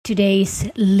Today's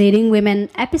Leading Women,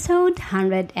 episode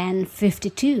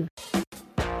 152.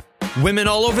 Women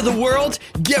all over the world,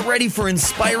 get ready for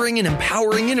inspiring and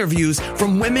empowering interviews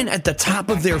from women at the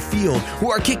top of their field who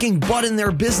are kicking butt in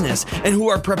their business and who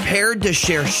are prepared to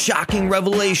share shocking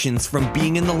revelations from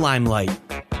being in the limelight.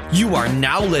 You are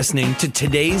now listening to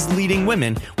Today's Leading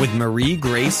Women with Marie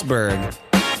Grace Berg.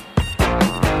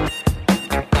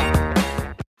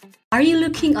 Are you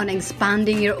looking on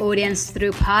expanding your audience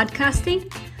through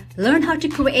podcasting? Learn how to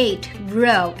create,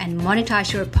 grow, and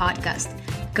monetize your podcast.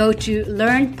 Go to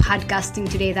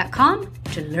learnpodcastingtoday.com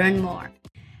to learn more.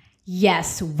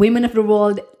 Yes, women of the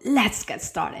world, let's get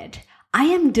started. I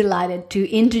am delighted to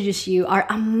introduce you our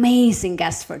amazing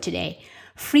guest for today,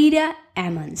 Frida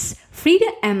Emmons.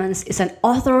 Frida Emmons is an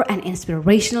author and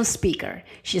inspirational speaker.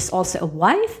 She is also a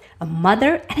wife, a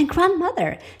mother, and a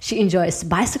grandmother. She enjoys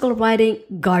bicycle riding,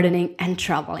 gardening, and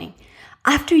traveling.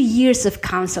 After years of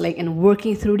counseling and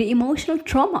working through the emotional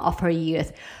trauma of her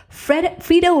youth,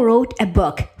 Frida wrote a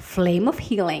book, Flame of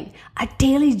Healing, a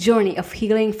daily journey of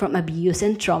healing from abuse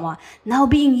and trauma, now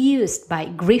being used by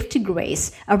Grief to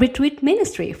Grace, a retreat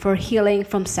ministry for healing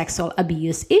from sexual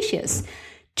abuse issues.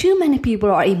 Too many people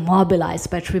are immobilized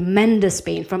by tremendous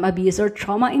pain from abuse or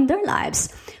trauma in their lives.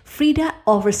 Frida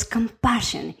offers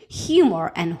compassion,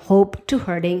 humor, and hope to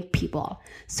hurting people.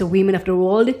 So, women of the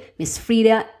world, Miss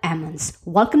Frida Emmons,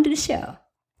 welcome to the show.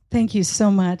 Thank you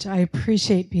so much. I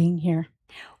appreciate being here.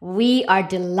 We are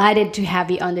delighted to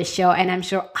have you on the show, and I'm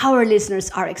sure our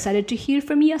listeners are excited to hear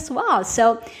from you as well.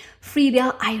 So,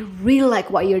 Frida, I really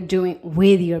like what you're doing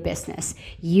with your business.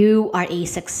 You are a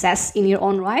success in your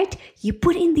own right. You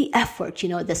put in the effort,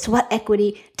 the sweat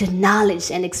equity, the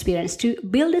knowledge and experience to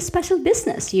build a special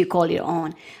business you call your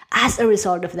own. As a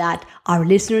result of that, our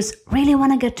listeners really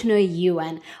want to get to know you,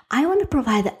 and I want to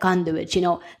provide that conduit,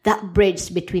 that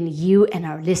bridge between you and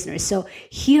our listeners. So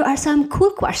here are some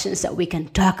cool questions that we can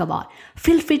talk about.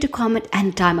 Feel free to comment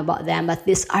anytime about them, but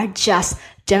these are just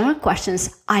general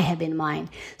questions I have in mind.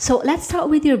 So let's start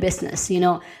with your business.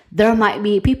 There might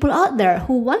be people out there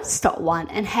who want to start one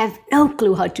and have no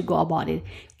clue how to go about it.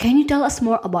 Can you tell us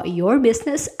more about your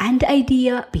business and the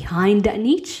idea behind that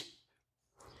niche?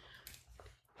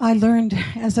 I learned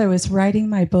as I was writing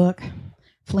my book,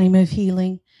 Flame of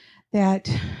Healing, that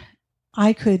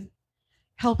I could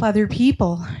help other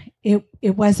people. It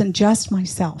wasn't just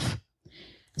myself.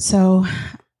 So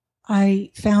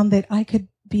I found that I could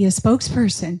be a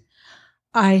spokesperson.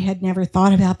 I had never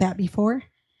thought about that before.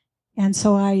 And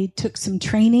so I took some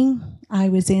training. I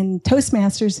was in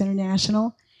Toastmasters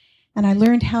International, and I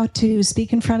learned how to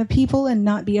speak in front of people and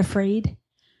not be afraid.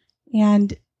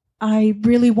 And I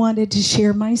really wanted to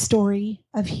share my story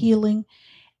of healing,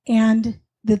 and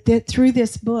that through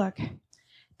this book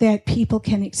that people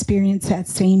can experience that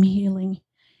same healing.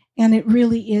 And it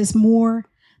really is more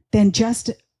than just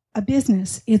a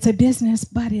business. It's a business,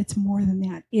 but it's more than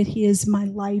that. It is my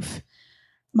life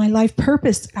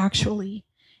purpose, actually.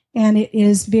 And it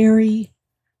is very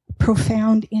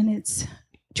profound in its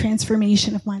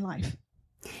transformation of my life.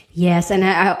 Yes, and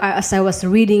as I was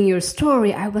reading your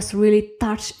story, I was really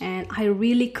touched, and I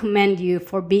really commend you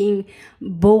for being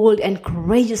bold and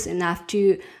courageous enough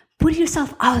to put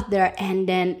yourself out there and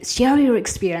then share your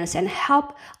experience and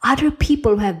help other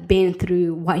people who have been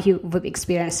through what you've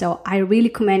experienced. So I really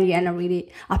commend you, and I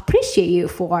really appreciate you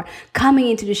for coming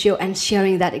into the show and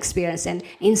sharing that experience and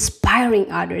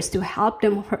inspiring others to help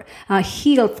them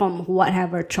heal from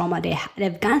whatever trauma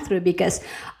they've gone through. Because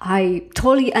I'm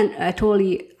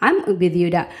with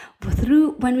you that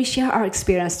when we share our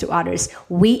experience to others,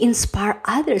 we inspire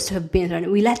others who have been through,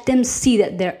 and we let them see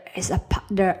that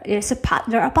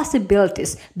there are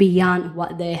possibilities beyond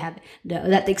what they have,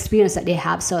 that experience that they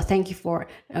have. So thank you for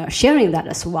sharing that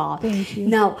as well. Thank you.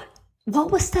 Now,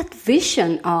 what was that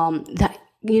vision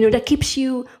that keeps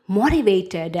you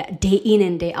motivated day in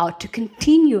and day out to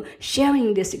continue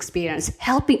sharing this experience,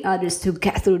 helping others to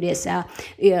get through this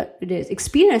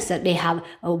experience that they have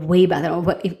way back then, or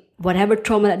whatever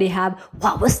trauma that they have?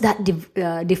 What was that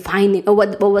defining, or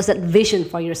what was that vision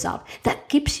for yourself that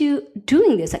keeps you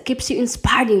doing this, that keeps you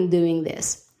inspired in doing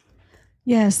this?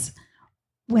 Yes.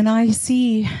 When I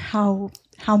see how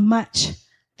much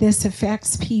this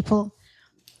affects people,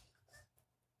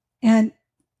 and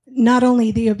not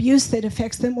only the abuse that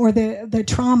affects them or the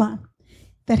trauma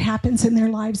that happens in their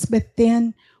lives, but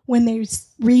then when they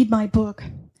read my book,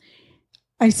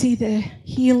 I see the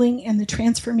healing and the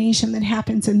transformation that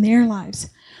happens in their lives.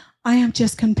 I am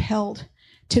just compelled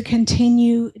to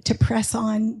continue to press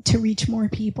on to reach more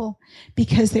people,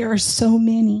 because there are so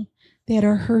many that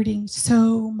are hurting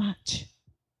so much.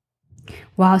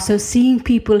 Wow, so seeing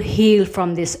people heal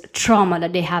from this trauma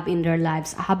that they have in their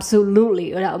lives,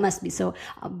 absolutely, that must be so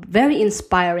very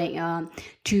inspiring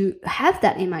to have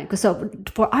that in mind. Because so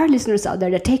for our listeners out there,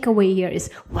 the takeaway here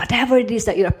is whatever it is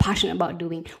that you're passionate about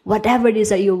doing, whatever it is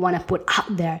that you want to put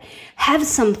out there, have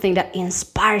something that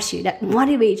inspires you, that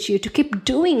motivates you to keep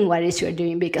doing what it is you're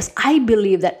doing. Because I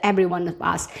believe that every one of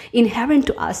us, inherent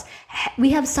to us, we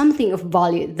have something of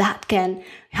value that can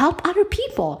help other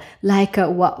people, like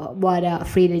what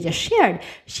Frida just shared.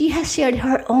 She has shared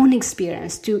her own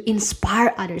experience to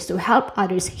inspire others, to help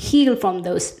others heal from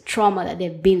those trauma that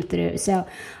they've been through. So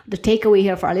the takeaway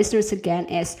here for our listeners again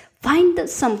is find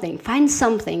something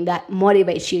that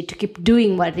motivates you to keep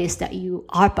doing what it is that you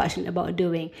are passionate about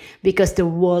doing, because the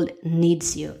world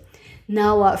needs you.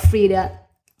 Now, Frida,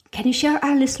 can you share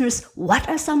our listeners what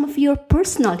are some of your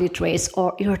personality traits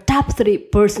or your top 3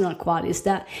 personal qualities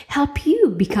that help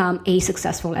you become a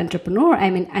successful entrepreneur?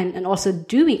 I mean, and also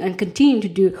doing and continuing to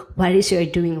do what it is you're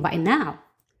doing right now.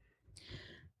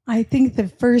 I think the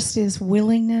first is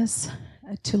willingness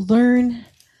to learn,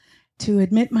 to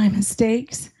admit my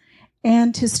mistakes,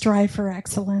 and to strive for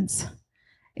excellence.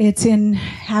 It's in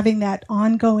having that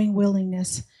ongoing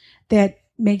willingness that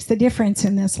makes the difference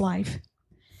in this life.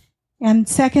 And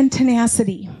second,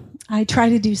 tenacity. I try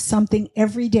to do something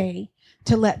every day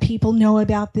to let people know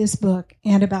about this book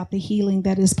and about the healing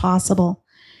that is possible.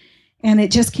 And it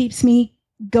just keeps me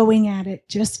going at it,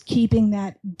 just keeping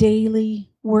that daily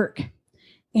work.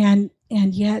 And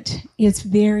yet it's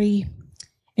very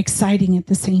exciting at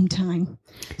the same time.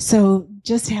 So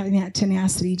just having that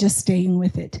tenacity, just staying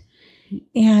with it.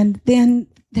 And then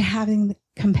having the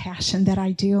compassion that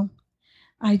I do.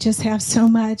 I just have so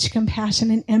much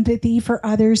compassion and empathy for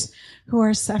others who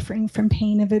are suffering from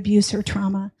pain of abuse or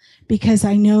trauma, because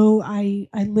I know I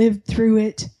lived through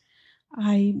it.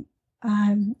 I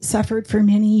suffered for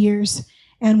many years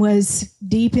and was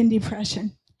deep in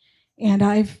depression. And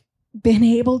I've been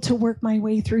able to work my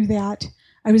way through that.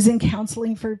 I was in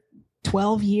counseling for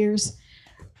 12 years.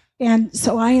 And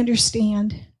so I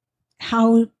understand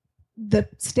how the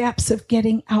steps of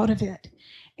getting out of it.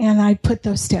 And I put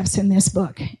those steps in this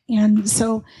book. And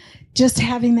so just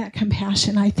having that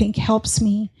compassion, I think, helps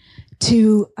me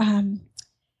to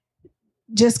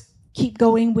just keep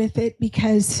going with it,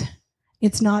 because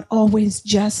it's not always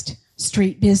just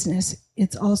straight business.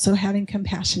 It's also having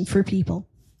compassion for people.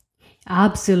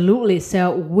 Absolutely.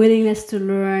 So willingness to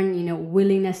learn,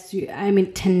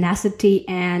 tenacity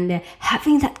and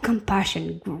having that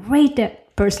compassion, great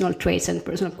personal traits and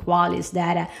personal qualities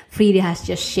that Frida has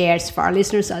just shared for our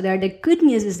listeners out there. The good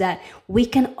news is that we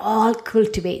can all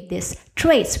cultivate these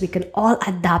traits. We can all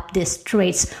adopt these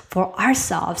traits for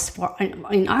ourselves,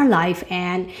 in our life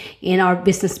and in our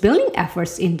business building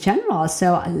efforts in general.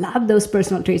 So I love those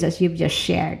personal traits that you've just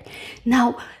shared.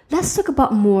 Now, let's talk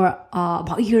about more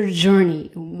about your journey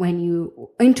when you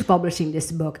into publishing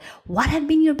this book. What have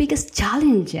been your biggest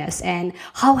challenges, and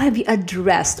how have you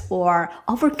addressed or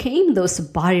overcame those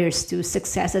barriers to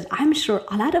success that I'm sure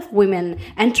a lot of women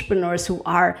entrepreneurs who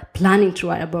are planning to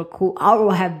write a book, who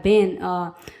have been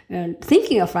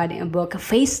thinking of writing a book,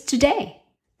 face today?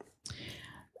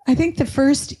 I think the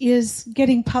first is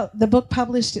getting the book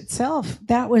published itself.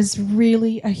 That was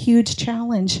really a huge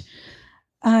challenge.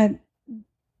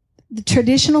 The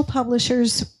traditional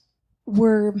publishers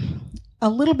were a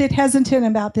little bit hesitant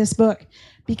about this book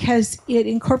because it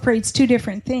incorporates 2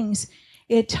 different things.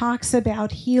 It talks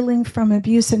about healing from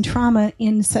abuse and trauma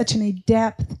in such an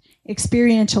in-depth,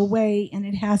 experiential way, and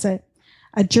it has a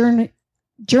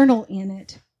journal in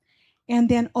it. And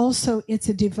then also it's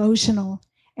a devotional.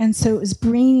 And so it was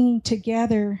bringing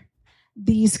together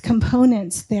these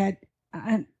components that,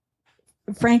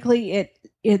 frankly,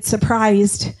 it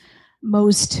surprised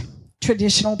most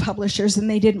traditional publishers, and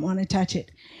they didn't want to touch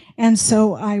it. And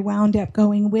so I wound up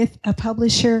going with a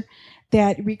publisher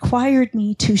that required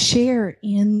me to share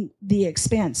in the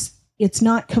expense. It's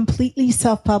not completely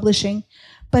self-publishing,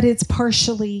 but it's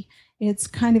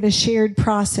kind of a shared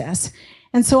process.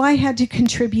 And so I had to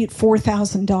contribute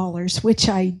 $4,000, which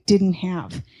I didn't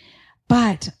have.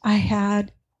 But I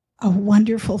had a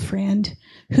wonderful friend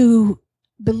who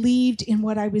believed in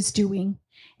what I was doing,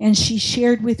 and she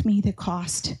shared with me the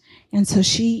cost. And so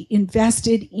she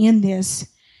invested in this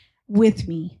with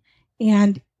me.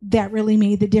 And that really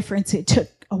made the difference. It took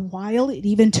a while. It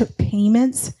even took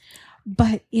payments,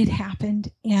 but it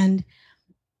happened. And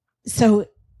so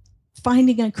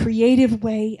finding a creative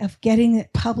way of getting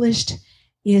it published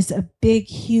is a big,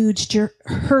 huge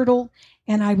hurdle.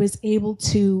 And I was able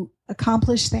to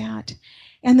accomplish that.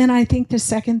 And then I think the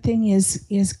second thing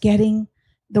is getting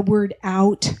the word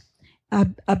out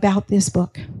about this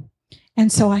book.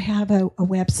 And so I have a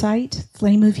website,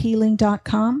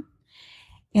 flameofhealing.com.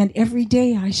 And every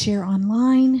day I share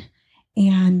online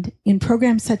and in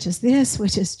programs such as this,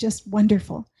 which is just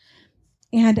wonderful.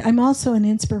 And I'm also an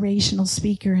inspirational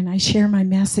speaker, and I share my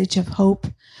message of hope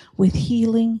with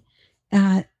healing,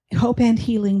 hope and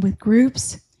healing with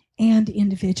groups and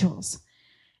individuals.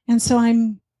 And so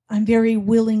I'm very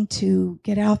willing to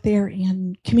get out there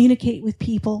and communicate with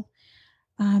people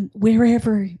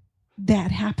wherever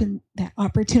that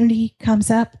opportunity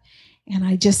comes up, and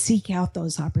I just seek out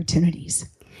those opportunities.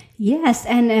 Yes,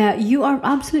 and you are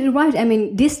absolutely right. I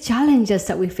mean, these challenges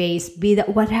that we face, be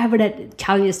that whatever that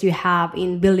challenges you have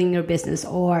in building your business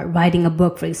or writing a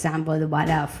book, for example,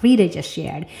 what Frida just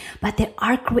shared, but there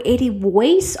are creative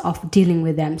ways of dealing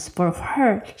with them. For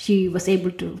her, she was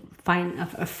able to find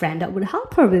a friend that would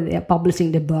help her with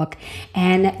publishing the book.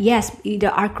 And yes, we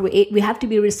have to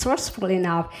be resourceful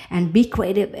enough and be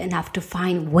creative enough to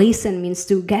find ways and means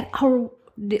to get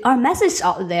our message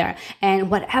out there. And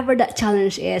whatever that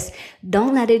challenge is,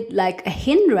 don't let it like a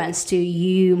hindrance to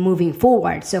you moving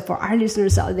forward. So for our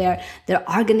listeners out there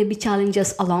are going to be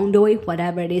challenges along the way,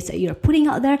 whatever it is that you're putting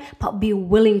out there, but be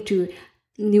willing to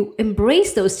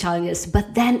embrace those challenges,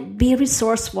 but then be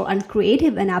resourceful and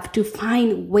creative enough to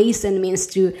find ways and means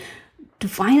to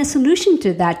find a solution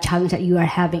to that challenge that you are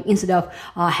having, instead of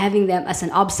having them as an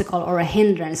obstacle or a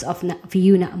hindrance of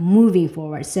you not moving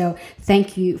forward. So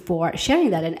thank you for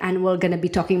sharing that. And we're going to be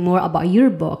talking more about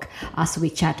your book as we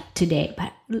chat today.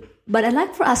 But I'd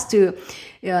like for us to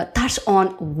touch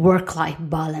on work-life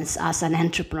balance as an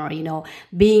entrepreneur. You know,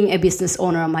 being a business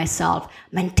owner myself,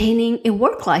 maintaining a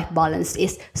work-life balance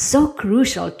is so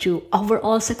crucial to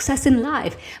overall success in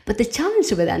life. But the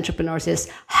challenge with entrepreneurs is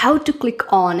how to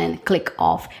click on and click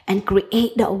off and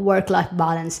create that work-life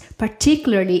balance,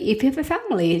 particularly if you have a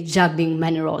family juggling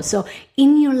many roles. So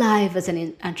in your life as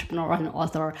an entrepreneur and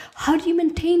author, how do you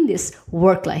maintain this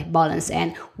work-life balance?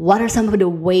 And what are some of the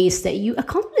ways that you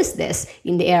accomplish this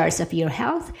in the areas of your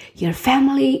health, your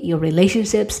family, your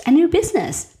relationships, and your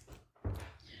business?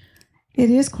 It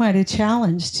is quite a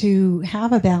challenge to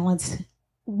have a balance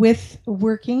with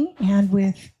working and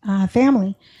with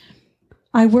family.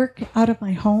 I work out of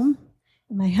my home.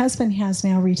 My husband has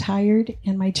now retired,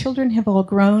 and my children have all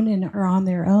grown and are on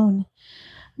their own.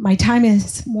 My time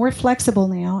is more flexible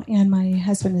now, and my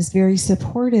husband is very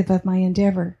supportive of my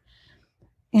endeavor.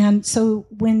 And so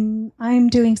when I'm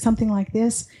doing something like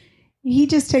this, he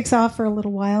just takes off for a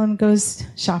little while and goes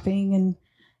shopping, and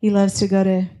he loves to go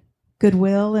to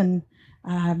Goodwill and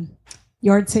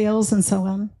yard sales and so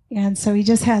on. And so he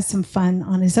just has some fun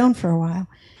on his own for a while.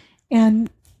 And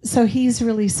so he's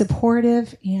really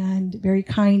supportive and very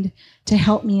kind to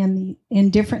help me in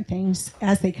different things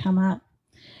as they come up.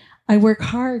 I work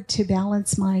hard to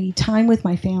balance my time with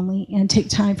my family and take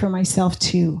time for myself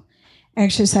too,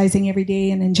 exercising every day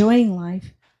and enjoying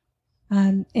life,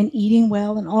 and eating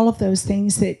well and all of those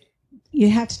things that you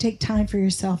have to take time for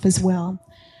yourself as well.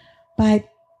 But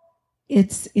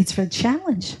it's a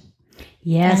challenge.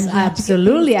 Yes,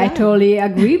 absolutely. I totally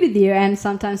agree with you. And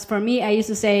sometimes for me, I used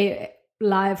to say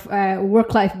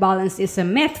work-life balance is a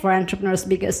myth for entrepreneurs,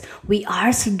 because we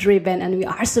are so driven and we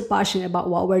are so passionate about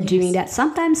what we're doing that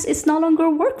sometimes it's no longer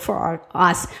work for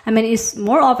us. I mean, it's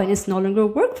more often it's no longer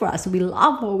work for us. We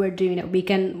love what we're doing. That we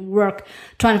can work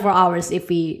 24 hours if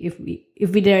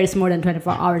there is more than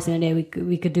 24 hours in a day,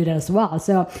 we could do that as well.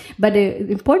 So, but the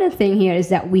important thing here is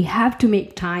that we have to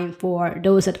make time for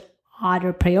those that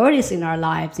other priorities in our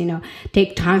lives. You know,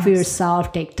 take time for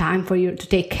yourself, take time for you to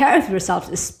take care of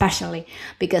yourself, especially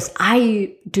because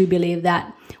I do believe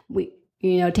that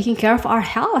taking care of our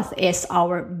health is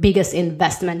our biggest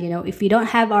investment. You know, if we don't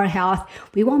have our health,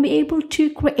 we won't be able to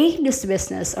create this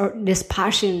business or this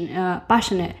passion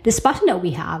that we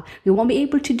have. We won't be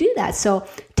able to do that. So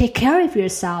take care of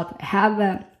yourself.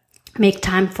 Make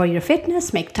time for your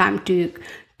fitness. Make time to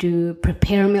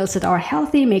prepare meals that are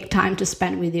healthy, make time to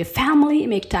spend with your family,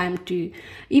 make time to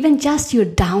even just your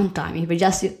downtime, even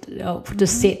just to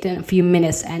sit in a few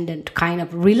minutes and then to kind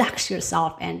of relax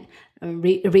yourself and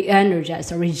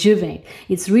re-energize or rejuvenate.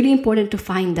 It's really important to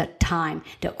find that time,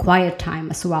 the quiet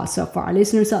time as well. So for our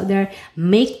listeners out there,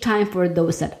 make time for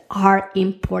those that are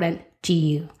important to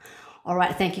you. All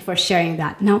right, thank you for sharing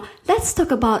that. Now, let's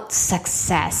talk about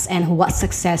success and what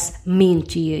success means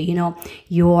to you. You know,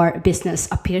 your business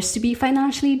appears to be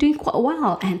financially doing quite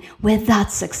well. And with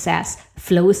that success,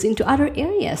 flows into other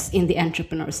areas in the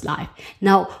entrepreneur's life.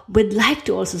 Now, we'd like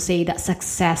to also say that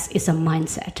success is a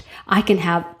mindset. I can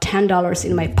have $10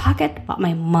 in my pocket, but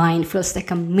my mind feels like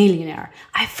a millionaire.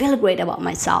 I feel great about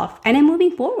myself and I'm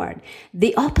moving forward.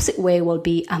 The opposite way will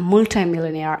be a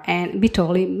multimillionaire and be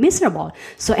totally miserable.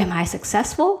 So am I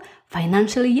successful?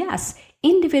 Financially, yes.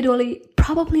 Individually,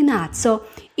 probably not. So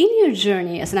in your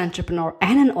journey as an entrepreneur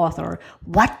and an author,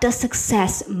 what does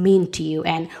success mean to you?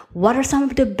 And what are some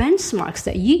of the benchmarks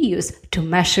that you use to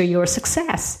measure your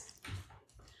success?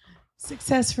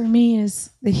 Success for me is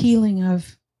the healing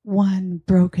of one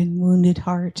broken, wounded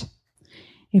heart.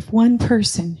 If one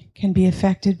person can be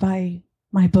affected by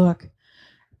my book,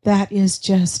 that is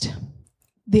just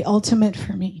the ultimate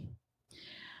for me.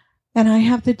 And I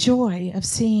have the joy of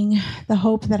seeing the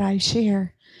hope that I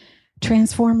share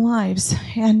transform lives,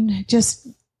 and just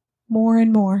more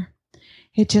and more.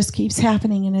 It just keeps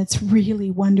happening, and it's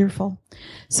really wonderful.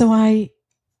 So I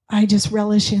just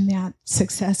relish in that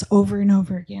success over and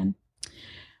over again.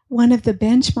 One of the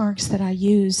benchmarks that I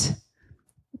use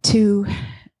to,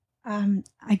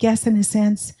 I guess in a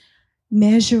sense,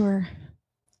 measure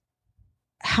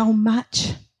how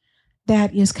much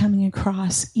that is coming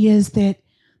across is that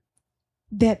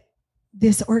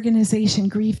this organization,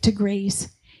 Grief to Grace,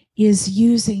 is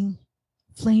using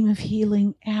Flame of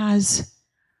Healing as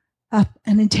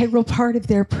an integral part of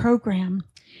their program.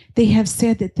 They have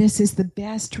said that this is the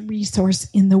best resource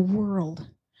in the world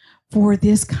for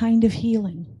this kind of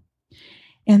healing.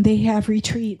 And they have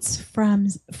retreats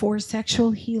for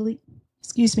sexual healing,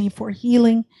 for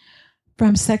healing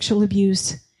from sexual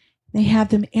abuse. They have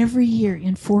them every year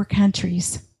in 4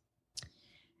 countries.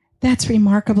 That's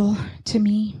remarkable to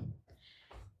me.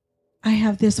 I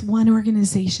have this one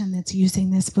organization that's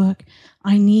using this book.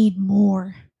 I need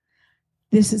more.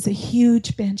 This is a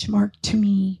huge benchmark to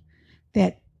me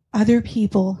that other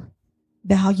people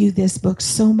value this book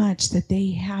so much that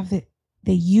they have it.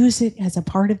 They use it as a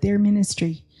part of their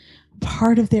ministry,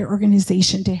 part of their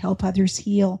organization to help others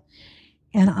heal.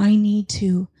 And I need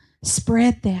to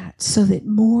spread that so that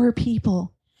more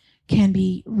people can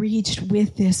be reached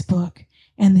with this book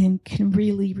and then can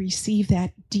really receive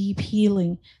that deep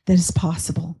healing that is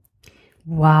possible.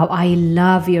 Wow, I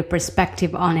love your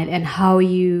perspective on it and how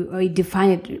you define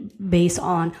it based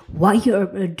on what you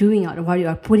are doing out, what you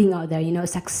are putting out there. You know,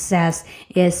 success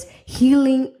is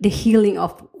healing, the healing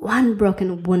of one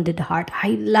broken, wounded heart. I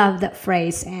love that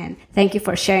phrase, and thank you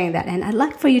for sharing that. And I'd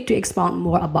like for you to expound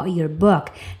more about your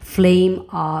book, Flame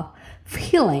of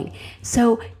Healing.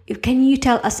 So can you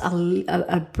tell us a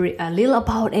little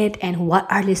about it and what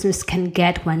our listeners can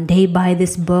get when they buy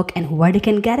this book and where they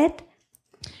can get it?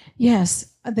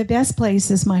 Yes, the best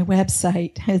place is my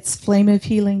website. It's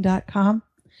flameofhealing.com.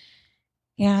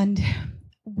 And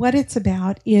what it's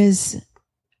about is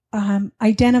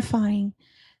identifying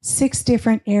 6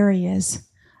 different areas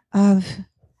of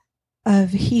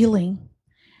healing.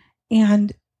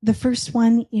 And the first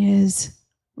one is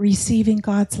receiving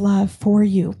God's love for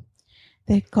you,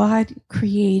 that God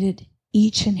created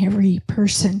each and every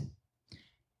person.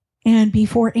 And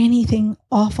before anything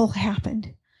awful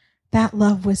happened, that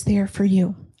love was there for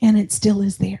you, and it still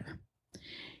is there.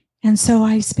 And so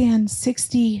I spend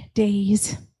 60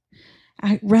 days,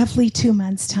 roughly 2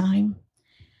 months' time,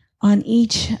 on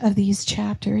each of these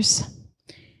chapters.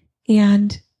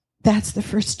 And that's the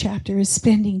first chapter, is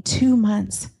spending 2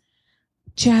 months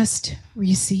just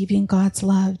receiving God's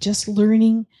love, just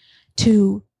learning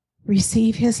to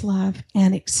receive his love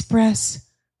and express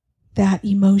that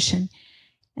emotion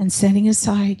and setting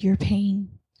aside your pain.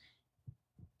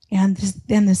 And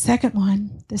then the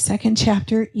second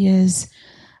chapter is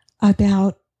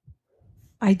about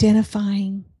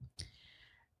identifying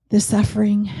the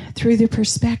suffering through the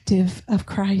perspective of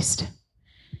Christ.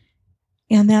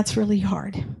 And that's really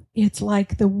hard. It's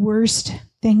like the worst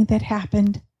thing that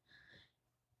happened.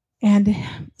 And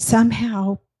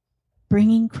somehow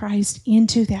bringing Christ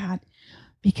into that,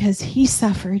 because he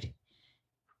suffered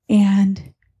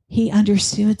and he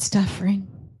understood suffering.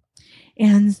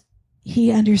 And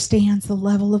he understands the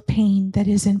level of pain that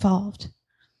is involved.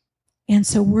 And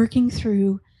so working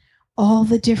through all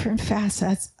the different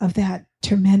facets of that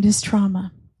tremendous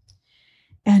trauma.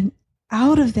 And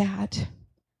out of that,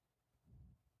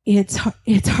 it's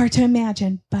hard to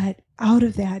imagine, but out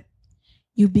of that,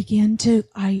 you begin to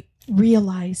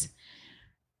realize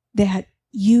that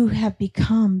you have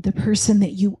become the person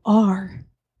that you are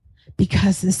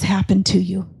because this happened to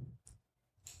you.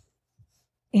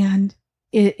 And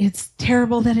it's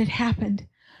terrible that it happened,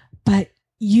 but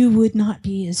you would not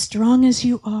be as strong as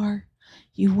you are.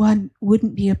 You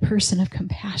wouldn't be a person of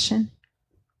compassion.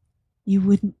 You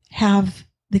wouldn't have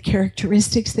the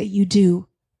characteristics that you do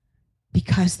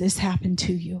because this happened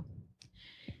to you.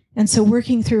 And so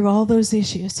working through all those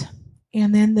issues.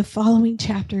 And then the following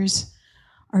chapters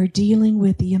are dealing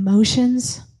with the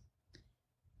emotions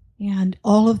and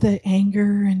all of the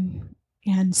anger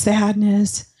and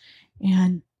sadness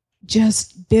and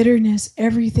just bitterness,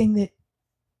 everything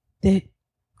that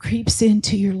creeps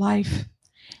into your life.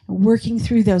 And working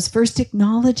through those, first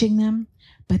acknowledging them,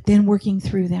 but then working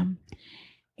through them.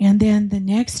 And then the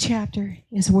next chapter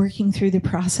is working through the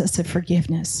process of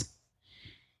forgiveness.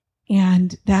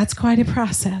 And that's quite a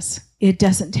process. It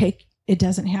doesn't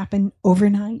happen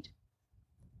overnight,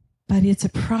 but it's a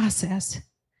process.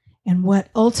 And what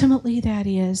ultimately that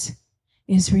is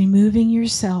removing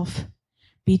yourself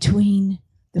between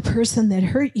the person that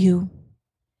hurt you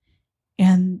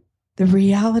and the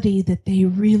reality that they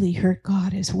really hurt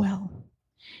God as well.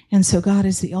 And so God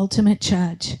is the ultimate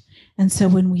judge. And so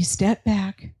when we step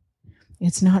back,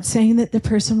 it's not saying that the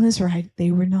person was right,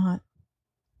 they were not,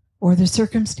 or the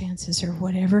circumstances or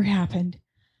whatever happened,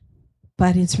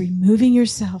 but it's removing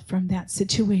yourself from that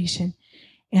situation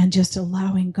and just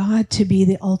allowing God to be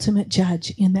the ultimate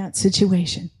judge in that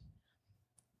situation.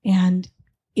 And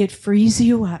it frees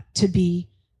you up to be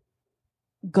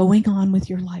going on with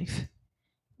your life.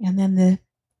 And then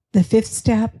the fifth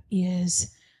step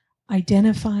is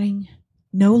identifying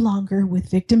no longer with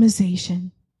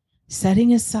victimization,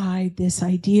 setting aside this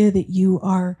idea that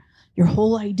your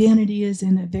whole identity is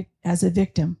as a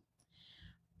victim,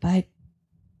 but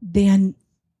then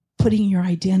putting your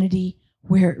identity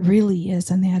where it really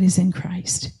is, and that is in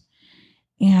Christ.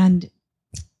 And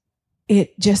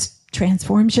it just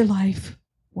transforms your life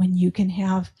when you can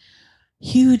have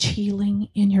huge healing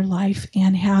in your life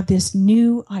and have this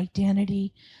new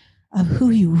identity of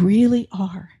who you really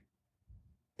are,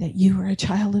 that you are a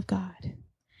child of God.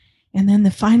 And then the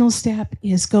final step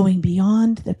is going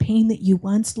beyond the pain that you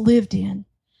once lived in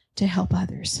to help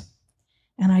others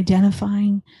and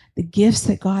identifying the gifts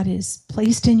that God has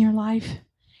placed in your life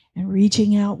and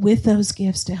reaching out with those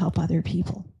gifts to help other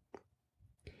people.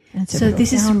 So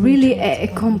this is really a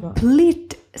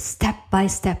complete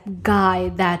step-by-step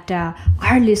guide that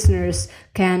our listeners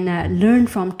can learn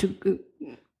from to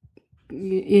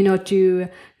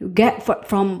get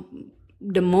from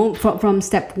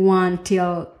step 1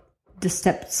 till the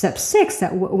step 6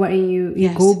 that where you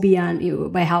go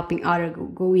beyond by helping others,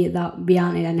 go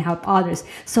beyond it and help others.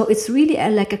 So it's really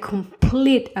like a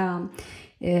complete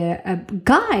a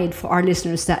guide for our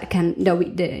listeners that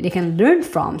they can learn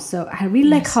from. So I really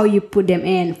like how you put them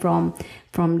in from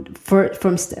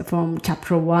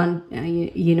chapter 1,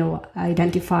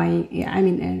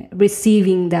 identifying,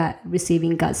 receiving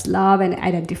God's love and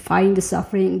identifying the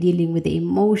suffering, dealing with the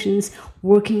emotions,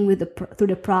 working with through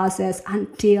the process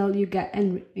until you get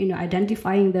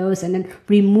identifying those and then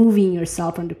removing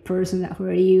yourself from the person that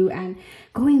hurt you and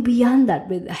going beyond that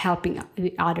with helping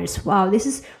others. Wow, this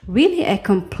is really a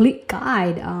complete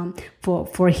guide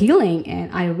for healing,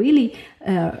 and I really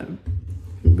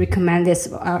recommend this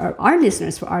for our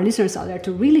listeners out there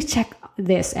to really check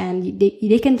this, and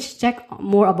they can check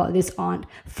more about this on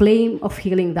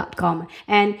flameofhealing.com.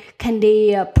 And can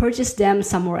they purchase them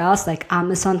somewhere else, like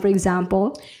Amazon, for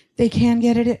example? They can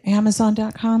get it at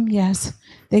Amazon.com, yes.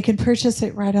 They can purchase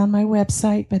it right on my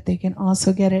website, but they can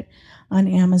also get it on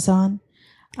Amazon.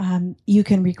 You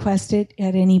can request it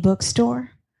at any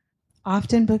bookstore.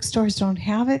 Often bookstores don't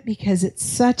have it because it's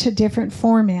such a different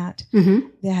format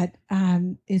that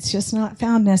it's just not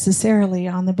found necessarily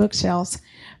on the bookshelves.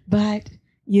 But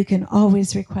you can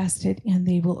always request it and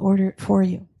they will order it for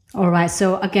you. All right.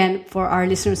 So again, for our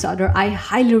listeners out there, I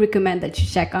highly recommend that you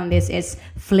check on this. It's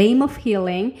Flame of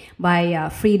Healing by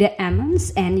Frida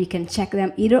Emmons, and you can check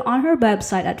them either on her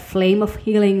website at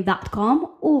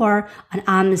flameofhealing.com or on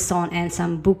Amazon and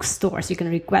some bookstores. You can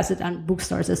request it on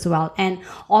bookstores as well. And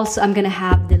also, I'm going to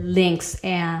have the links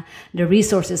and the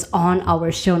resources on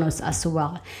our show notes as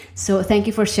well. So thank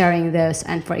you for sharing this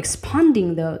and for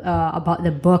expanding about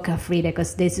the book of Frida,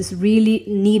 because this is really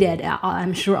needed.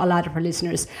 I'm sure a lot of our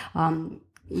listeners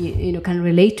can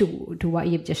relate to what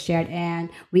you've just shared, and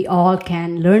we all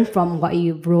can learn from what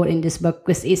you wrote in this book,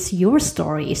 because it's your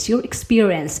story, it's your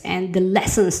experience, and the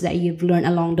lessons that you've learned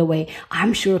along the way,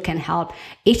 I'm sure can help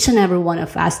each and every one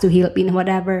of us to heal in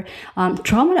whatever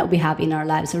trauma that we have in our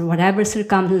lives or whatever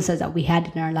circumstances that we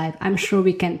had in our life. I'm sure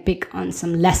we can pick on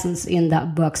some lessons in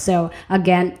that book. So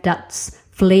again, that's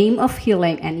Flame of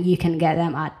Healing, and you can get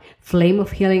them at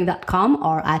flameofhealing.com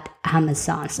or at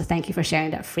Amazon. So thank you for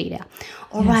sharing that, Frida.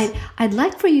 All right, I'd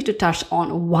like for you to touch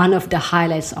on one of the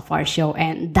highlights of our show,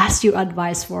 and that's your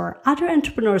advice for other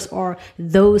entrepreneurs or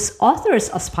those authors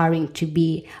aspiring to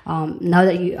be. Now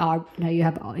that you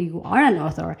are an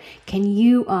author, can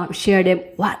you share them?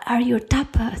 What are your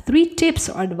top 3 tips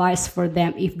or advice for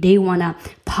them if they want to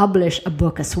publish a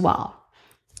book as well?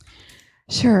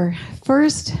 Sure.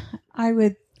 First, I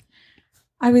would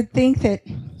think that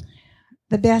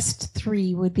the best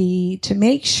 3 would be to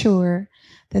make sure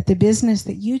that the business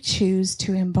that you choose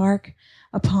to embark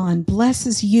upon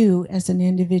blesses you as an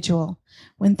individual.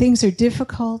 When things are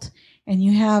difficult and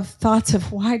you have thoughts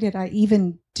of, why did I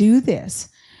even do this?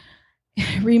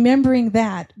 Remembering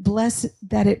that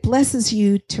it blesses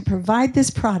you to provide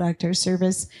this product or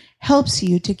service helps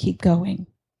you to keep going.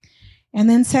 And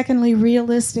then secondly,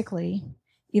 realistically,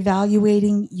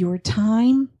 evaluating your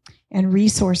time and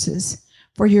resources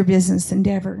for your business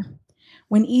endeavor.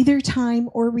 When either time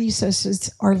or resources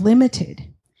are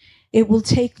limited, it will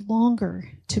take longer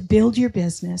to build your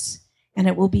business, and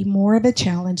it will be more of a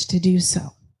challenge to do so.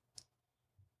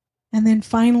 And then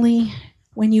finally,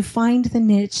 when you find the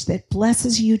niche that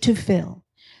blesses you to fill,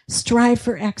 strive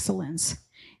for excellence.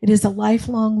 It is a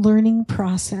lifelong learning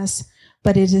process,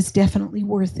 but it is definitely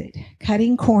worth it.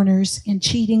 Cutting corners and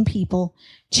cheating people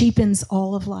cheapens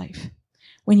all of life.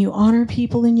 When you honor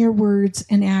people in your words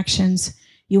and actions,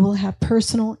 you will have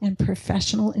personal and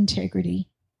professional integrity.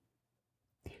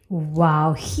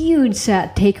 Wow, huge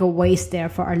takeaways there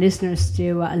for our listeners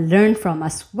to learn from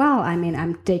as well. I mean,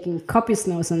 I'm taking copious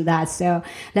notes on that. So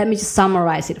let me just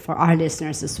summarize it for our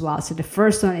listeners as well. So the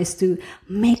first one is to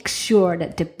make sure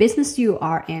that the business you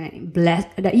are in,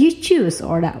 that you choose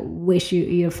or that wish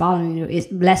you're following,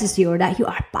 it blesses you or that you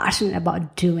are passionate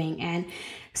about doing. And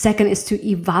second is to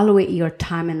evaluate your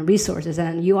time and resources.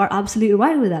 And you are absolutely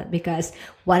right with that, because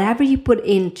whatever you put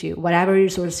into, whatever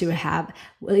resources you have,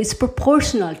 well, it's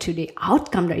proportional to the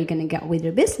outcome that you're going to get with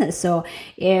your business. So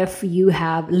if you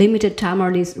have limited time or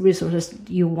resources,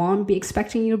 you won't be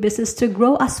expecting your business to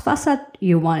grow as fast as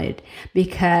you want it,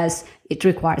 because it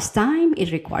requires time,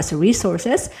 it requires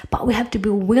resources, but we have to be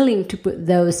willing to put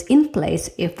those in place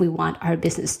if we want our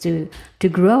business to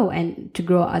grow and to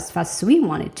grow as fast as we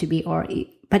want it to be.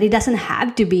 But it doesn't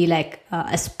have to be like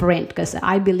a sprint, because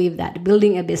I believe that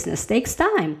building a business takes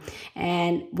time,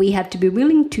 and we have to be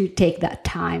willing to take that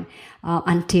time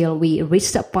until we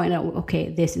reach that point of, okay,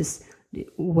 this is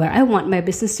where I want my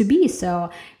business to be. So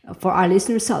for our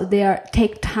listeners out there,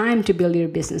 take time to build your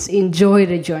business. Enjoy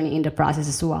the journey in the process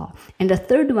as well. And the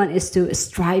third one is to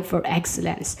strive for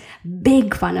excellence.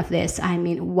 Big fan of this. I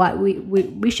mean, what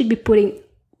we should be putting,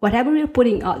 whatever we're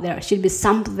putting out there should be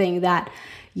something that,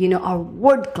 are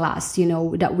world class,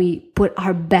 that we put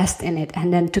our best in it,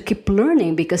 and then to keep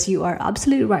learning, because you are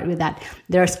absolutely right with that.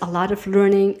 There's a lot of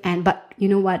learning, but you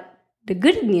know what? The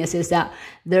good news is that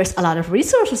there's a lot of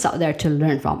resources out there to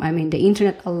learn from. I mean, the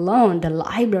internet alone, the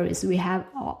libraries, we have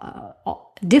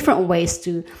different ways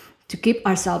to keep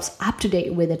ourselves up to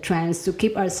date with the trends, to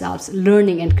keep ourselves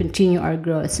learning and continue our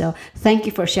growth. So thank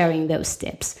you for sharing those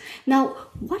tips. Now,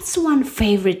 what's one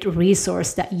favorite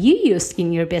resource that you use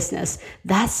in your business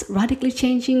that's radically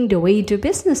changing the way you do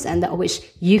business and that which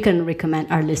you can recommend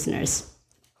our listeners?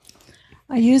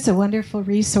 I use a wonderful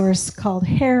resource called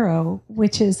HARO,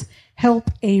 which is Help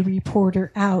a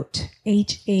Reporter Out,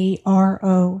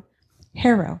 HARO,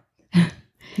 HARO.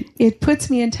 It puts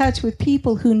me in touch with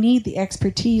people who need the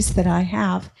expertise that I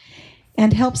have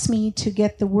and helps me to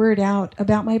get the word out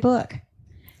about my book.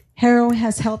 HARO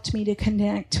has helped me to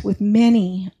connect with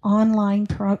many online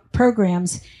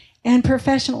programs and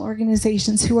professional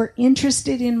organizations who are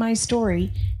interested in my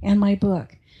story and my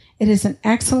book. It is an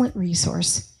excellent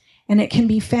resource, and it can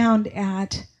be found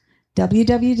at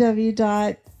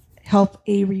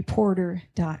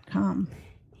www.helpareporter.com.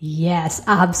 Yes,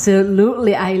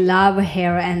 absolutely. I love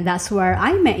HARO, and that's where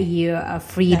I met you,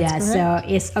 Frida. So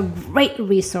it's a great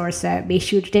resource. Be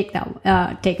sure to take note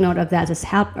of that. It's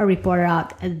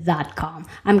helpareporterout.com.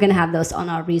 I'm going to have those on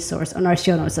our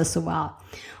show notes as well.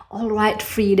 All right,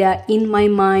 Frida, in my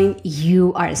mind,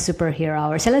 you are a superhero,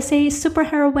 or shall I say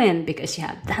superheroine, because you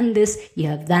have done this, you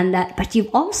have done that, but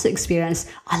you've also experienced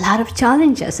a lot of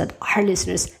challenges that our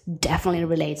listeners definitely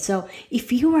relate. So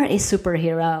if you are a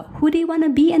superhero, who do you want to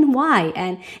be and why?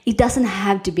 And it doesn't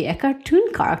have to be a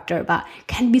cartoon character, but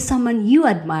can be someone you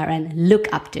admire and look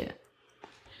up to.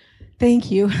 Thank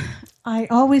you. I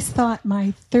always thought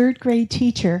my third grade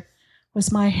teacher was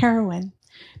my heroine,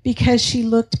 because she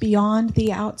looked beyond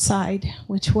the outside,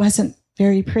 which wasn't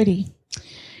very pretty.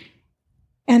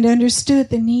 and understood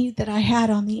the need that I had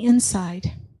on the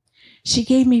inside. She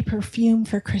gave me perfume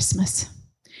for Christmas.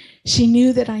 She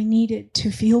knew that I needed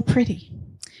to feel pretty.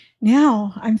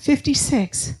 Now I'm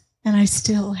 56 and I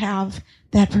still have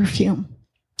that perfume.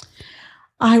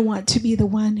 I want to be the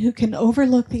one who can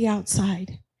overlook the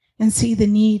outside and see the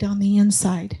need on the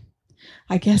inside.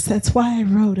 I guess that's why I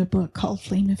wrote a book called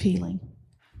Flame of Healing.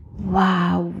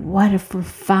 Wow, what a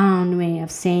profound way of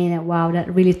saying it. Wow,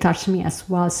 that really touched me as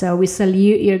well. So we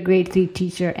salute your grade 3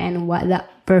 teacher and what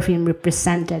that perfume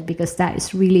represented, because that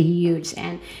is really huge.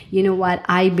 And you know what?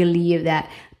 I believe that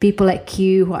people like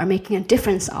you who are making a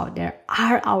difference out there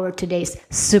are our today's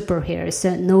superheroes.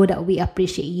 So know that we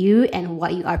appreciate you and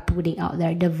what you are putting out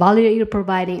there, the value that you're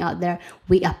providing out there.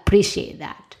 We appreciate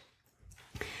that.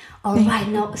 All right,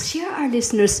 now share our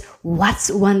listeners what's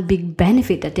one big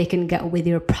benefit that they can get with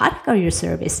your product or your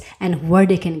service and where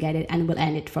they can get it, and we'll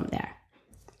end it from there.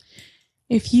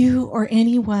 If you or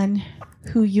anyone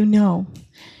who you know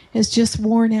is just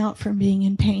worn out from being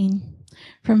in pain,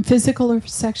 from physical or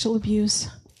sexual abuse,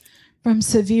 from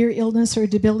severe illness or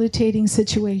debilitating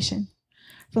situation,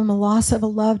 from the loss of a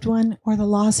loved one or the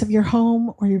loss of your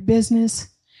home or your business,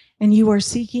 and you are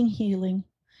seeking healing,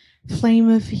 Flame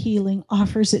of Healing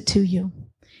offers it to you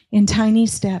in tiny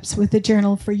steps with a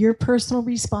journal for your personal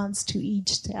response to each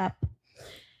step.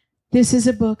 This is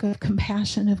a book of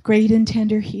compassion, of great and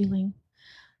tender healing,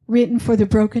 written for the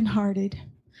brokenhearted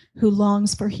who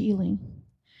longs for healing.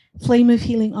 Flame of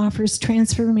Healing offers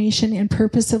transformation and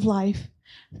purpose of life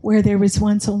where there was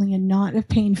once only a knot of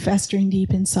pain festering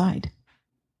deep inside.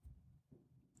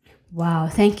 Wow,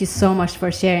 thank you so much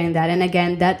for sharing that. And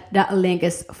again, that link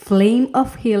is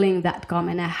flameofhealing.com.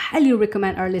 And I highly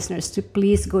recommend our listeners to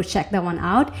please go check that one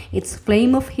out. It's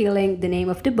Flame of Healing, the name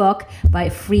of the book, by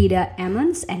Frida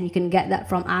Emmons. And you can get that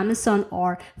from Amazon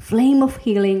or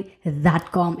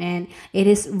flameofhealing.com. And it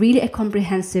is really a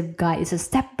comprehensive guide. It's a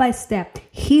step-by-step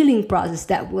healing process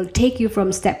that will take you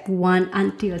from step 1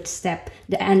 until step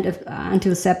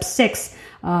 6.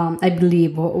 I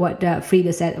believe what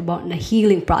Frida said about the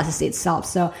healing process itself.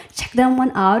 So check that one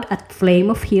out at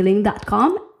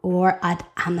flameofhealing.com or at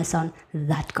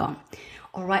amazon.com.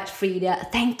 All right, Frida,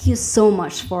 thank you so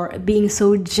much for being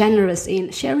so generous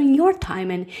in sharing your time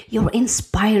and your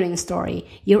inspiring story,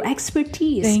 your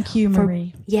expertise. Thank you,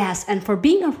 Marie. Yes, and for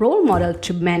being a role model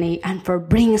to many and for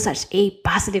bringing such a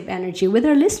positive energy with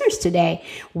our listeners today.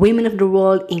 Women of the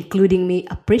world, including me,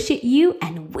 appreciate you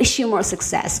and wish you more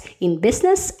success in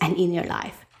business and in your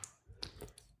life.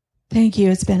 Thank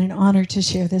you. It's been an honor to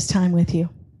share this time with you.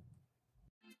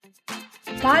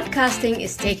 Podcasting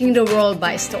is taking the world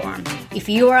by storm. If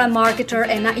you are a marketer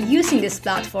and not using this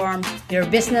platform, your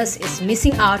business is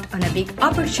missing out on a big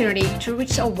opportunity to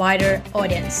reach a wider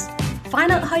audience. Find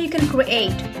out how you can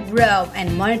create, grow, and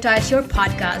monetize your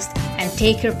podcast and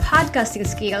take your podcasting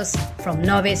skills from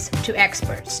novice to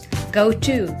experts. Go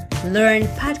to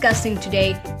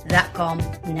learnpodcastingtoday.com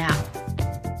now.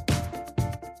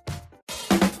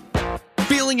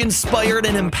 Feeling inspired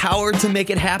and empowered to make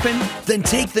it happen? Then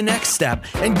take the next step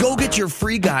and go get your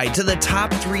free guide to the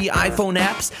top 3 iPhone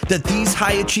apps that these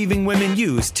high-achieving women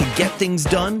use to get things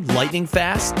done lightning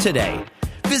fast today.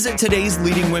 Visit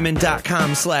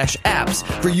todaysleadingwomen.com/apps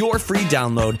for your free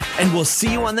download, and we'll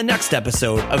see you on the next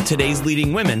episode of Today's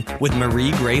Leading Women with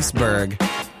Marie Grace Berg.